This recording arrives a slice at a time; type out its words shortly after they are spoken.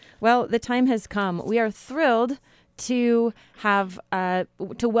Well, the time has come. We are thrilled to have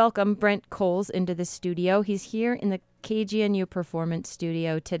to welcome Brent Cowles into the studio. He's here in the KGNU Performance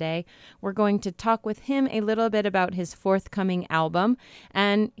Studio today. We're going to talk with him a little bit about his forthcoming album,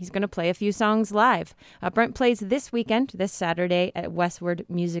 and he's going to play a few songs live. Brent plays this weekend, this Saturday, at Westward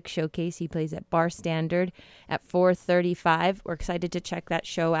Music Showcase. He plays at Bar Standard at 4:35. We're excited to check that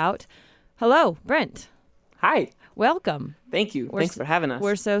show out. Hello, Brent. Hi. Welcome. Thank you. Thanks for having us.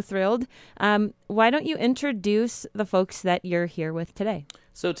 We're so thrilled. Why don't you introduce the folks that you're here with today?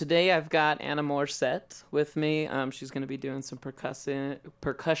 So today I've got Anna Morissette with me. She's going to be doing some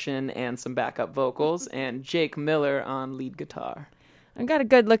percussion and some backup vocals, and Jake Miller on lead guitar. I've got a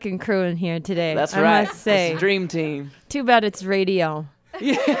good-looking crew in here today. That's right. I must say. It's a dream team. Too bad it's radio.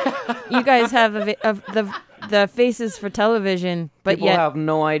 Yeah. You guys have the faces for television, but People have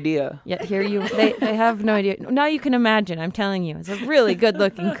no idea. Yet here they have no idea. Now you can imagine. I'm telling you, it's a really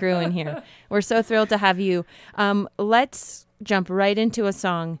good-looking crew in here. We're so thrilled to have you. Let's jump right into a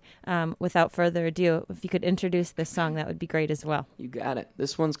song. Without further ado, if you could introduce this song, that would be great as well. You got it.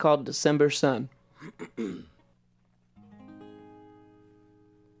 This one's called December Sun.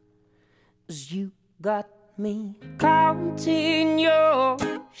 You got me counting your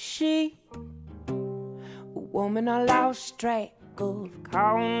sheep, woman, I lost track of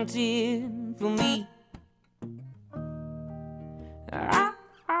counting for me.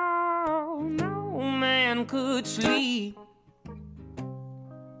 No man could sleep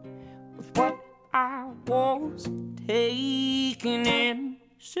with what I was taking in.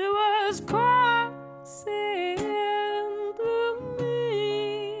 She was coursing through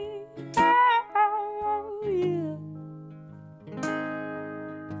me. Oh, yeah.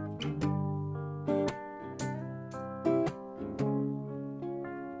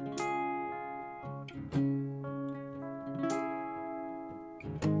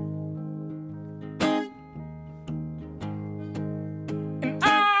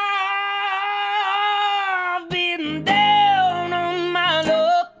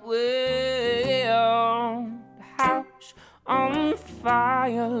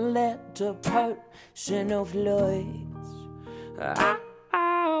 A person of lights, I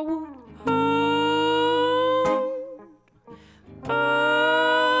would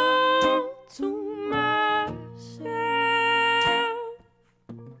hold to myself.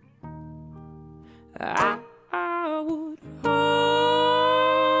 I would hold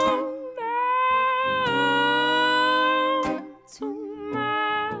to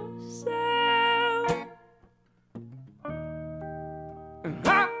myself.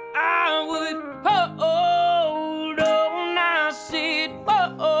 I would hold on, I said,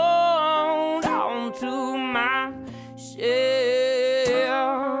 hold on to myself.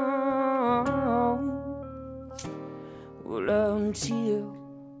 Well, until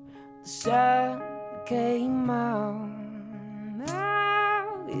the sun came out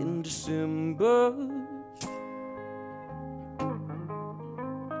in December,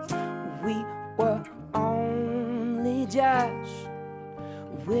 we were only just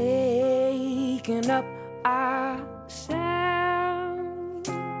waking up ourselves.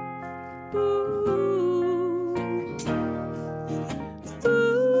 Ooh.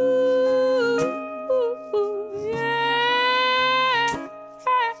 Ooh. Yeah.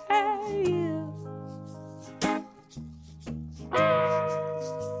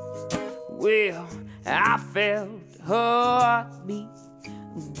 Well, I felt her heartbeat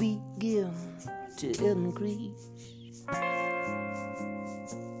begin to increase.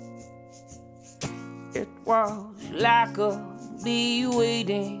 It was like a bee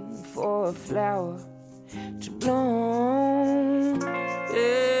waiting for a flower to bloom.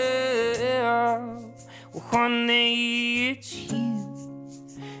 Yeah. Well, honey, it's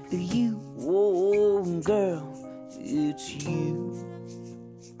you, oh girl, it's you.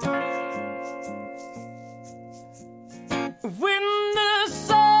 When the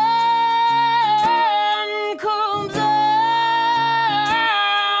sun comes out,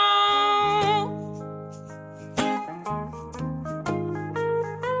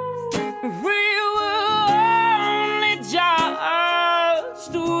 we were only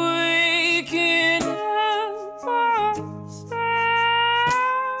just waking up ourselves.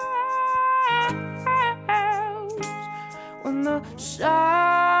 When the sun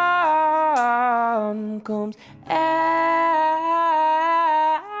comes out.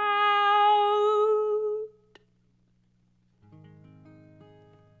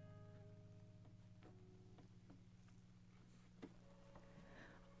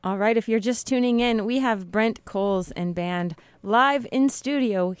 All right, if you're just tuning in, we have Brent Cowles and band live in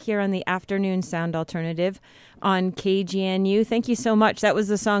studio here on the Afternoon Sound Alternative on KGNU. Thank you so much. That was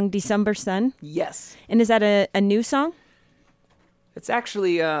the song December Sun. Yes. And is that a new song? It's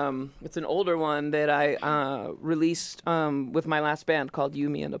actually it's an older one that I released with my last band called You,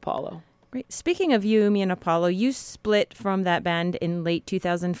 Me, and Apollo. Right. Speaking of You, Me, and Apollo, you split from that band in late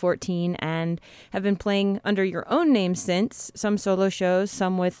 2014 and have been playing under your own name since, some solo shows,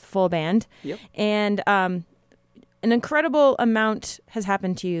 some with full band. Yep. And an incredible amount has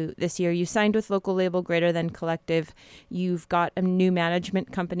happened to you this year. You signed with local label Greater Than Collective. You've got a new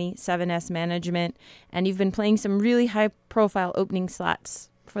management company, 7S Management, and you've been playing some really high-profile opening slots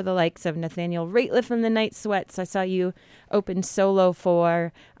for the likes of Nathaniel Rateliff and the Night Sweats. I saw you open solo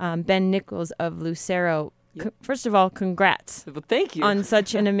for Ben Nichols of Lucero. Yep. First of all, congrats. Well, thank you. On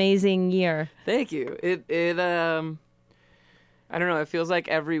such an amazing year. Thank you. It I don't know, it feels like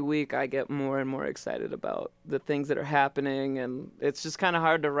every week I get more and more excited about the things that are happening, and it's just kind of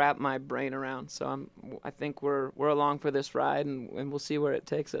hard to wrap my brain around. So I think we're along for this ride, and we'll see where it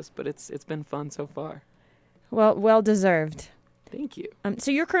takes us, but it's been fun so far. Well deserved. Thank you.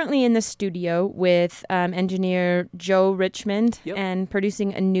 So you're currently in the studio with engineer Joe Richmond. Yep. And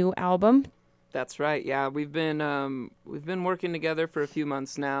producing a new album. That's right. Yeah, we've been working together for a few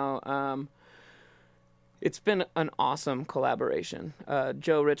months now. It's been an awesome collaboration.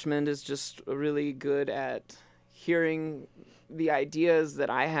 Joe Richmond is just really good at hearing the ideas that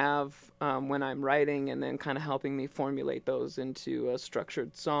I have when I'm writing, and then kind of helping me formulate those into a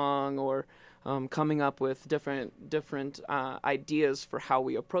structured song, or coming up with different ideas for how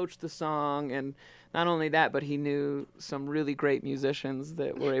we approach the song. And not only that, but he knew some really great musicians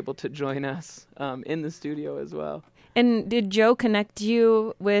that were able to join us in the studio as well. And did Joe connect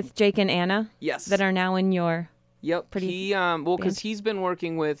you with Jake and Anna? Yes. That are now in your... Yep. Because he's been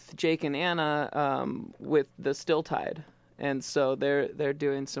working with Jake and Anna with the Still Tide. And so they're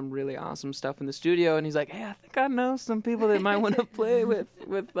doing some really awesome stuff in the studio, and he's like, "Hey, I think I know some people that might want to play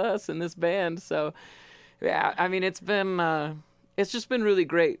with us in this band." So, yeah, I mean, it's just been really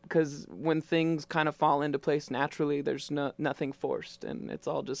great, because when things kind of fall into place naturally, there's nothing forced, and it's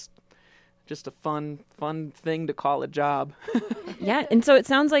all just a fun thing to call a job. Yeah, and so it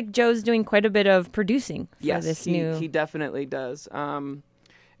sounds like Joe's doing quite a bit of producing for this new... Yes, he definitely does.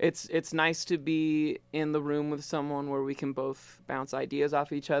 It's nice to be in the room with someone where we can both bounce ideas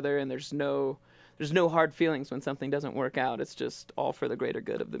off each other, and there's no hard feelings when something doesn't work out. It's just all for the greater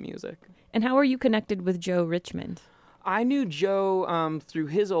good of the music. And how are you connected with Joe Richmond? I knew Joe through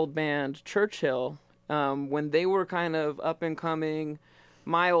his old band, Churchill, when they were kind of up and coming.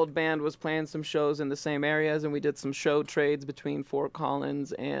 My old band was playing some shows in the same areas, and we did some show trades between Fort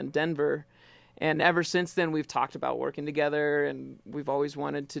Collins and Denver. And ever since then, we've talked about working together, and we've always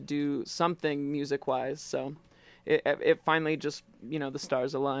wanted to do something music-wise. So it finally just, the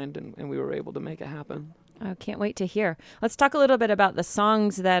stars aligned, and we were able to make it happen. I can't wait to hear. Let's talk a little bit about the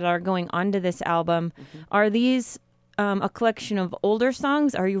songs that are going onto this album. Mm-hmm. Are these a collection of older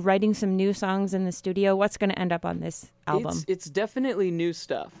songs? Are you writing some new songs in the studio? What's going to end up on this album? It's definitely new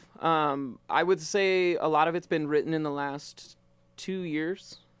stuff. I would say a lot of it's been written in the last 2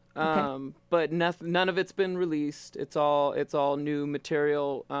 years. Okay. But none of it's been released. It's all new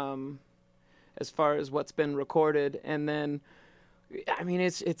material as far as what's been recorded. And then, I mean,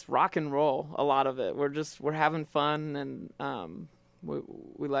 it's rock and roll, a lot of it. We're having fun, and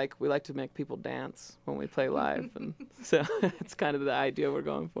we like to make people dance when we play live, and so it's kind of the idea we're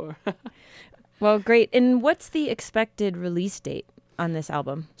going for. Well, great. And what's the expected release date on this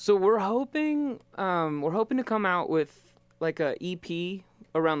album? So we're hoping to come out with like a EP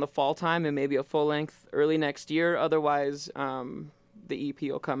around the fall time, and maybe a full length early next year. Otherwise, the EP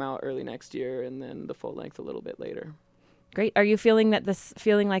will come out early next year, and then the full length a little bit later. Great. Are you feeling like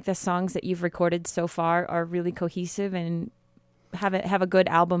the songs that you've recorded so far are really cohesive and have a good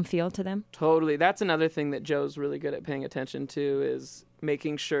album feel to them? Totally. That's another thing that Joe's really good at paying attention to, is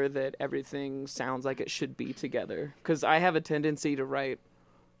making sure that everything sounds like it should be together. Because I have a tendency to write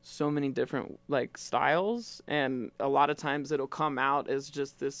so many different styles, and a lot of times it'll come out as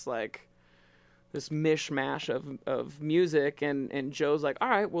just this mishmash of music, and Joe's like, all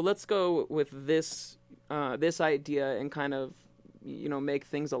right, well, let's go with this idea and kind of make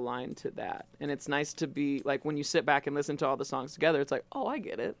things align to that. And it's nice to be like, when you sit back and listen to all the songs together, it's like, oh, I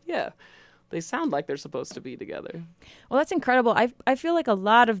get it. Yeah, they sound like they're supposed to be together. Well, that's incredible. I feel like a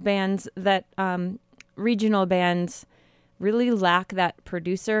lot of bands that regional bands really lack that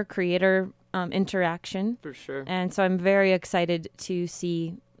producer creator interaction. For sure. And so I'm very excited to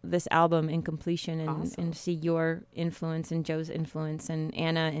see this album in completion and, Awesome. and see your influence and Joe's influence and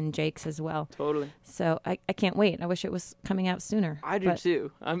Anna and Jake's as well. Totally. So I can't wait. I wish it was coming out sooner. I do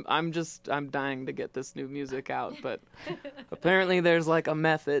too. I'm dying to get this new music out, but apparently there's like a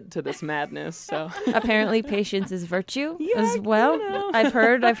method to this madness. So apparently patience is virtue as well. You know. I've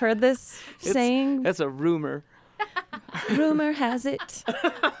heard this saying. That's a rumor. Rumor has it.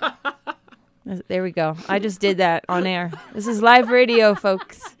 There we go. I just did that on air. This is live radio,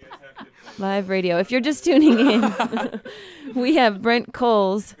 folks. Live radio. If you're just tuning in, we have Brent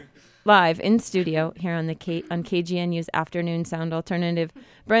Cowles live in studio here on on KGNU's Afternoon Sound Alternative.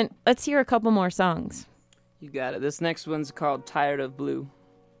 Brent, let's hear a couple more songs. You got it. This next one's called Tired of Blue.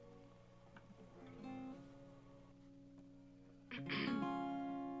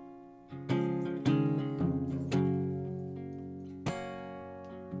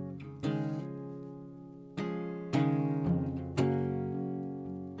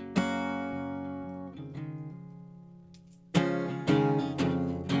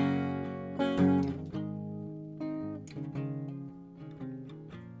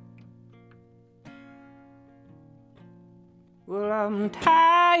 Well, I'm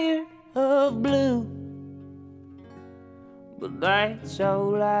tired of blue, but that's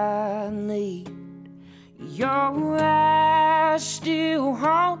all I need. Your eyes still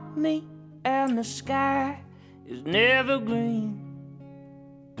haunt me, and the sky is never green.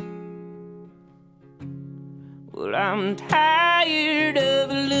 Well, I'm tired of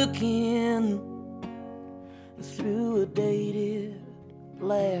looking through a dated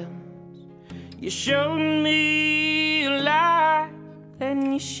lens. You showed me a light,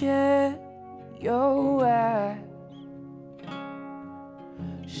 then you shut your eyes.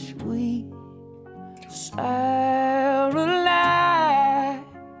 Sweet Caroline,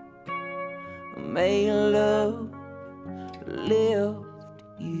 may love lift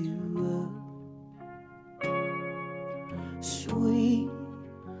you up. Sweet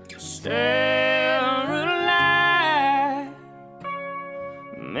Caroline,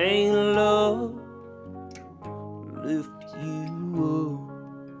 may love lift you up.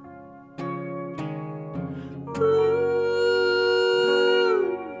 Ooh,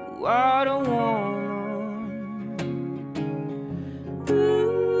 what a woman. Ooh,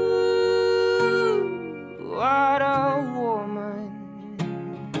 what a woman.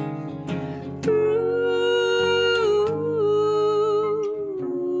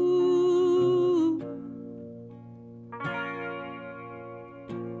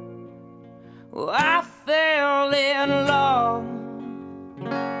 Well, I fell in love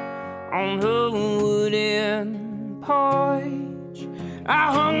on her wooden porch.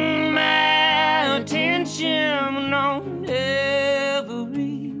 I hung my attention on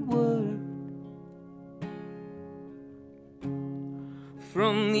every word,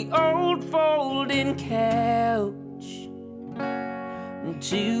 from the old folding couch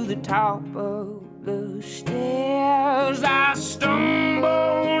to the top of the stairs. I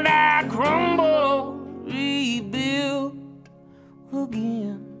stumbled, I crumbled, rebuilt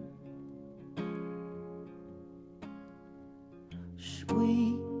again.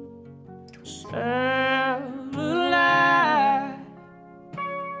 Sweet Caroline,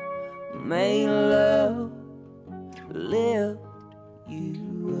 may love lift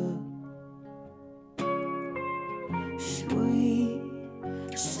you up. Sweet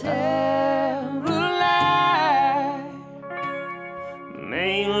Caroline,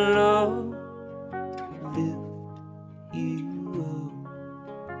 may love lift you up.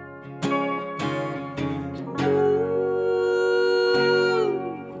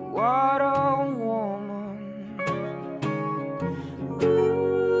 Ooh, what a woman. Ooh,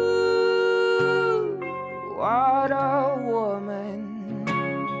 what a woman.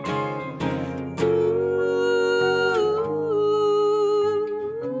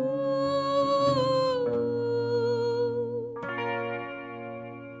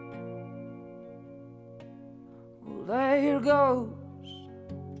 Well, there goes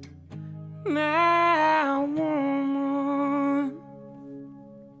my woman.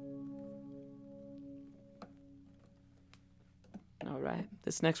 All right,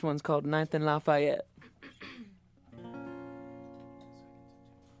 this next one's called 9th and Lafayette.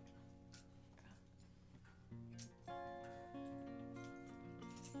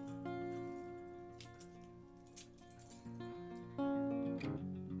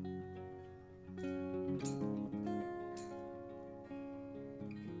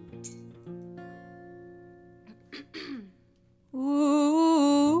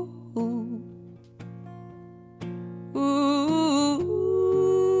 Ooh, ooh, ooh,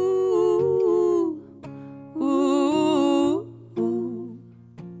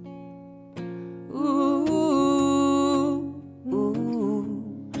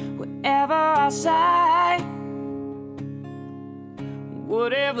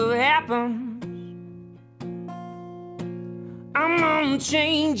 happens, I'm gonna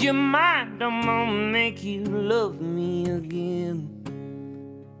change your mind. I'm gonna make you love me again.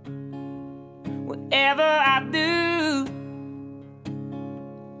 Whatever I do,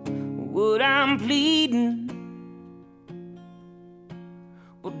 what I'm pleading,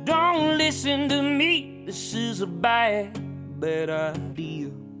 well, don't listen to me. This is a bad idea.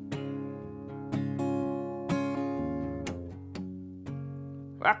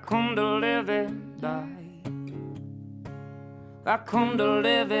 I come to live and die. I come to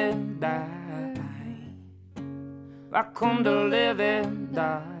live and die. I come to live and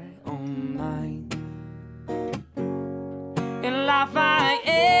die all night. In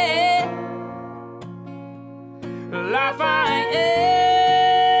Lafayette, Lafayette,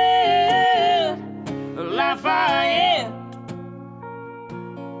 Lafayette,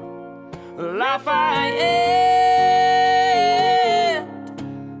 Lafayette.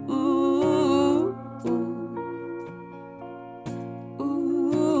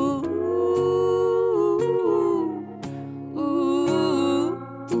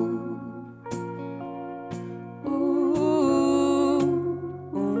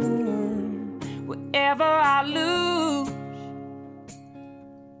 I lose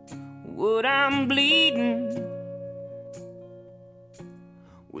what I'm bleeding,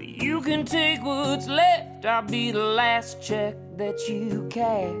 well, you can take what's left. I'll be the last check that you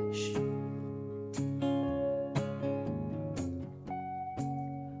cash.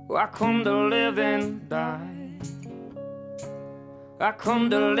 Well, I come to live and die. I come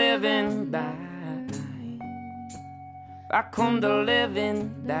to live and die. I come to live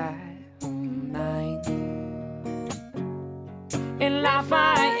and die all night. In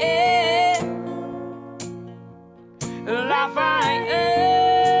Lafayette, Lafayette,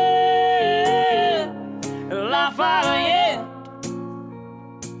 Lafayette,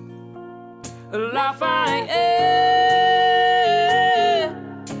 Lafayette.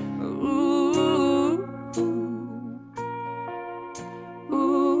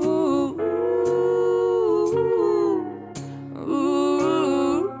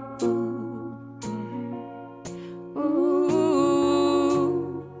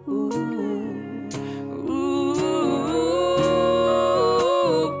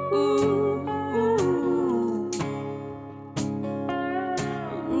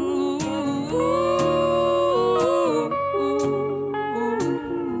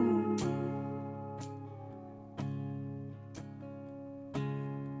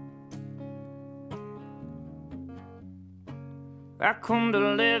 I come to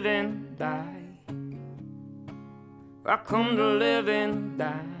live and die. I come to live and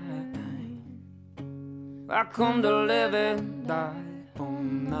die. I come to live and die all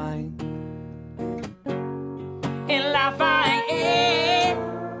night. In Lafayette,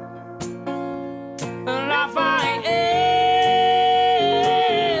 Lafayette,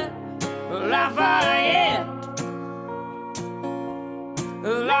 Lafayette,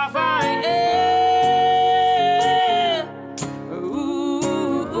 Lafayette.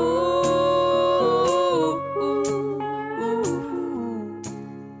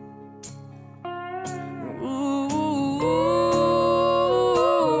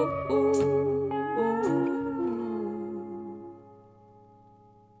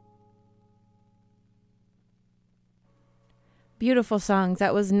 Beautiful songs.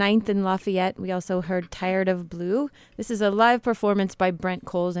 That was Ninth in Lafayette. We also heard Tired of Blue. This is a live performance by Brent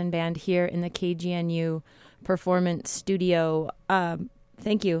Cowles and band here in the KGNU Performance Studio.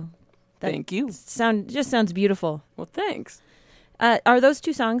 Thank you. Thank you. Sounds beautiful. Well, thanks. Are those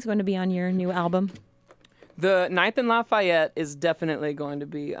two songs going to be on your new album? The Ninth in Lafayette is definitely going to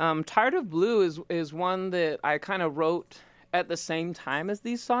be. Tired of Blue is one that I kind of wrote at the same time as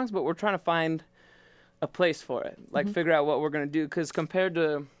these songs, but we're trying to find a place for it, like figure out what we're going to do, because compared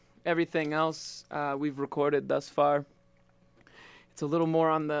to everything else we've recorded thus far, it's a little more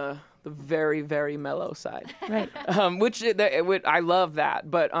on the very, very mellow side. Right. Which I love that,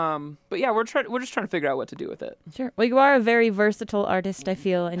 but yeah, we're just trying to figure out what to do with it. Sure. Well, you are a very versatile artist, I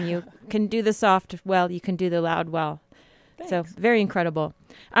feel, and you can do the soft well, you can do the loud well. Thanks. So very incredible.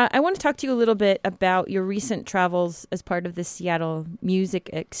 I want to talk to you a little bit about your recent travels as part of the Seattle Music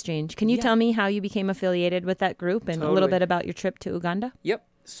Exchange. Can you tell me how you became affiliated with that group and a little bit about your trip to Uganda? Yep.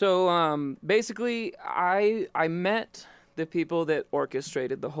 So basically, I met the people that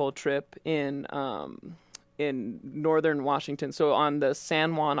orchestrated the whole trip in northern Washington. So on the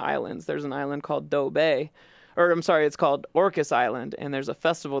San Juan Islands, there's an island called Doe Bay, it's called Orcas Island, and there's a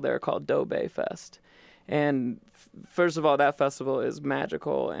festival there called Doe Bay Fest. And first of all, that festival is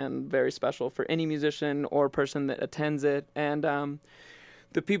magical and very special for any musician or person that attends it. And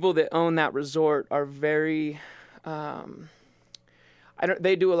the people that own that resort are very,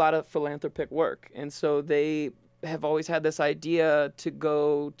 they do a lot of philanthropic work. And so they have always had this idea to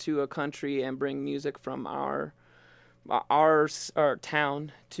go to a country and bring music from our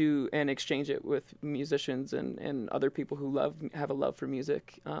town and exchange it with musicians and other people who have a love for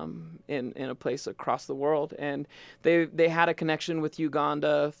music in a place across the world. And they had a connection with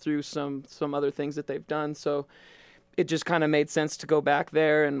Uganda through some other things that they've done. So it just kind of made sense to go back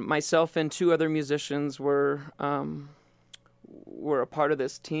there. And myself and 2 other musicians were a part of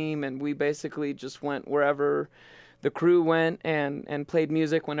this team, and we basically just went wherever the crew went and played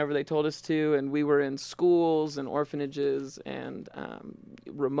music whenever they told us to. And we were in schools and orphanages and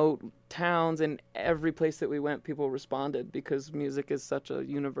remote towns, and every place that we went, people responded because music is such a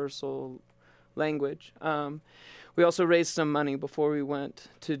universal language. We also raised some money before we went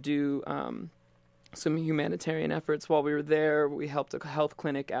to do some humanitarian efforts while we were there. We helped a health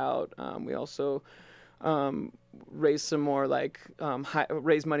clinic out. We also raise some more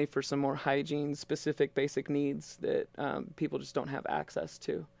raise money for some more hygiene specific basic needs that people just don't have access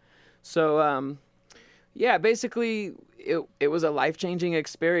to. So basically it was a life-changing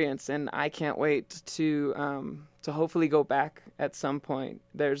experience, and I can't wait to hopefully go back at some point.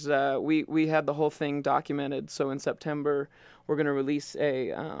 There's we had the whole thing documented, so in September we're going to release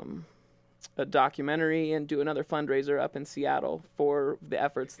a documentary and do another fundraiser up in Seattle for the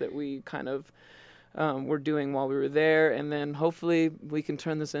efforts that we kind of were doing while we were there, and then hopefully we can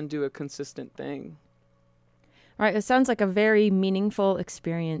turn this into a consistent thing. All right, it sounds like a very meaningful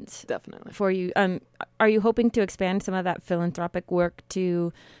experience. Definitely. For you. Are you hoping to expand some of that philanthropic work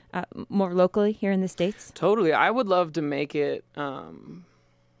to more locally here in the States? Totally. I would love to make it, I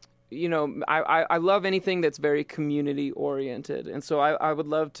love anything that's very community oriented. And so I would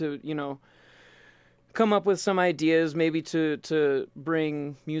love to, come up with some ideas, maybe to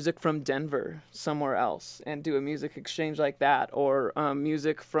bring music from Denver somewhere else and do a music exchange like that, or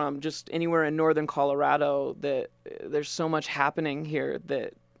music from just anywhere in northern Colorado. That there's so much happening here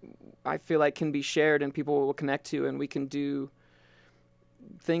that I feel like can be shared and people will connect to, and we can do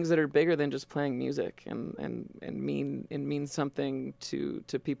things that are bigger than just playing music and mean something to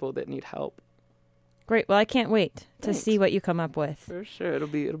people that need help. Great. Well, I can't wait to Thanks. See what you come up with. For sure. It'll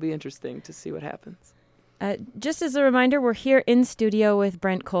be interesting to see what happens. Just as a reminder, we're here in studio with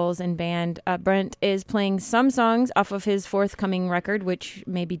Brent Cowles and band. Brent is playing some songs off of his forthcoming record, which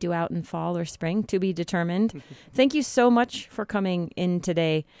may be due out in fall or spring, to be determined. Thank you so much for coming in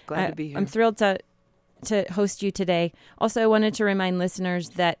today. Glad to be here. I'm thrilled to host you today. Also, I wanted to remind listeners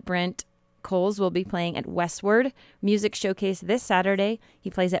that Brent Cowles will be playing at Westward Music Showcase this Saturday.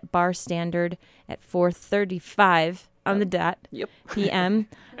 He plays at Bar Standard at 4:35 on the dot p.m.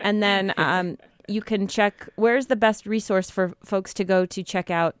 And then you can check, where's the best resource for folks to go to check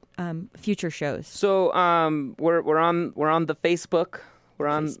out future shows? So we're on the Facebook. We're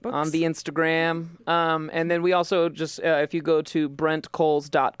on the Instagram. And then we also just, if you go to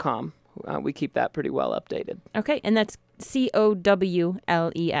brentcowles.com, we keep that pretty well updated. Okay, and that's Cowles.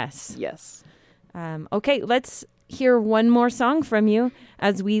 Yes. Okay, let's hear one more song from you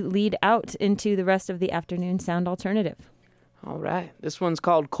as we lead out into the rest of the afternoon sound alternative. All right. This one's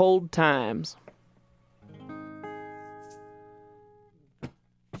called Cold Times.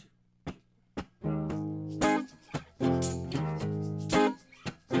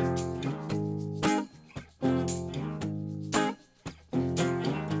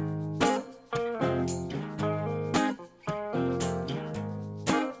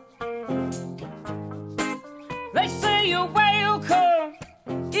 They say you're welcome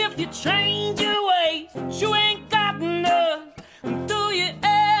if you change your ways. You ain't got none, do you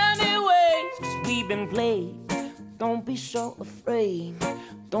anyways? 'Cause we've been played, don't be so afraid.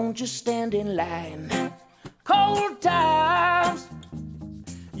 Don't just stand in line. Cold times,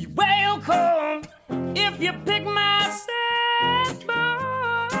 you're welcome if you pick my side.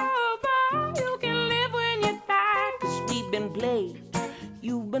 Boy, you can live when you die. 'Cause we've been played,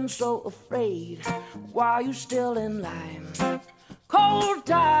 you've been so afraid. Why are you still in line? Cold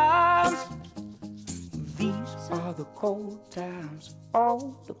times, these are the cold times.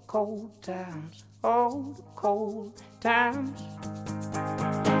 All the cold times, all the cold times.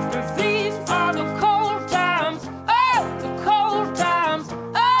 These are the cold times. Oh, the cold times.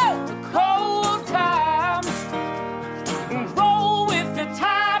 Oh, the cold times. Roll with the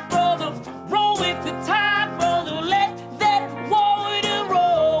tide, brother. Roll with the tide, brother. Let that water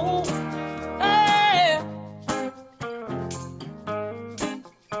roll. Yeah.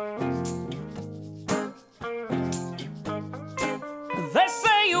 They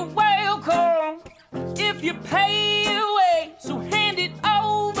say you're welcome if you pay your way. So hand it over.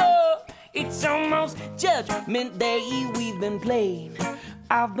 midday we've been playing.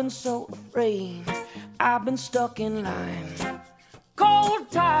 I've been so afraid, I've been stuck in line. Cold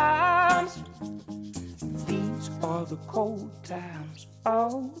times, these are the cold times.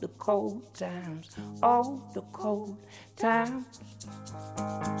 Oh, the cold times, oh, the cold times.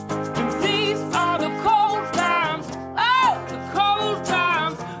 And these are the cold times, oh, the cold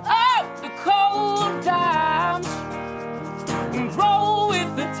times, oh, the cold times. And roll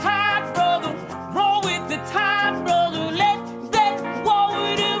with the tide, brother, roll with the tide, brother, let that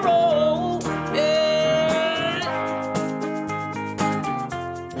water roll, yeah.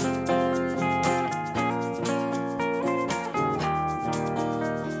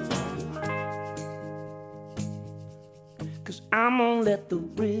 'Cause I'm gonna let the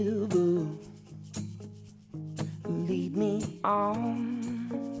river lead me on.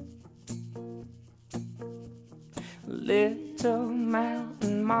 Little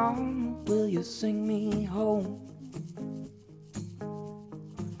mountain mama, will you sing me home?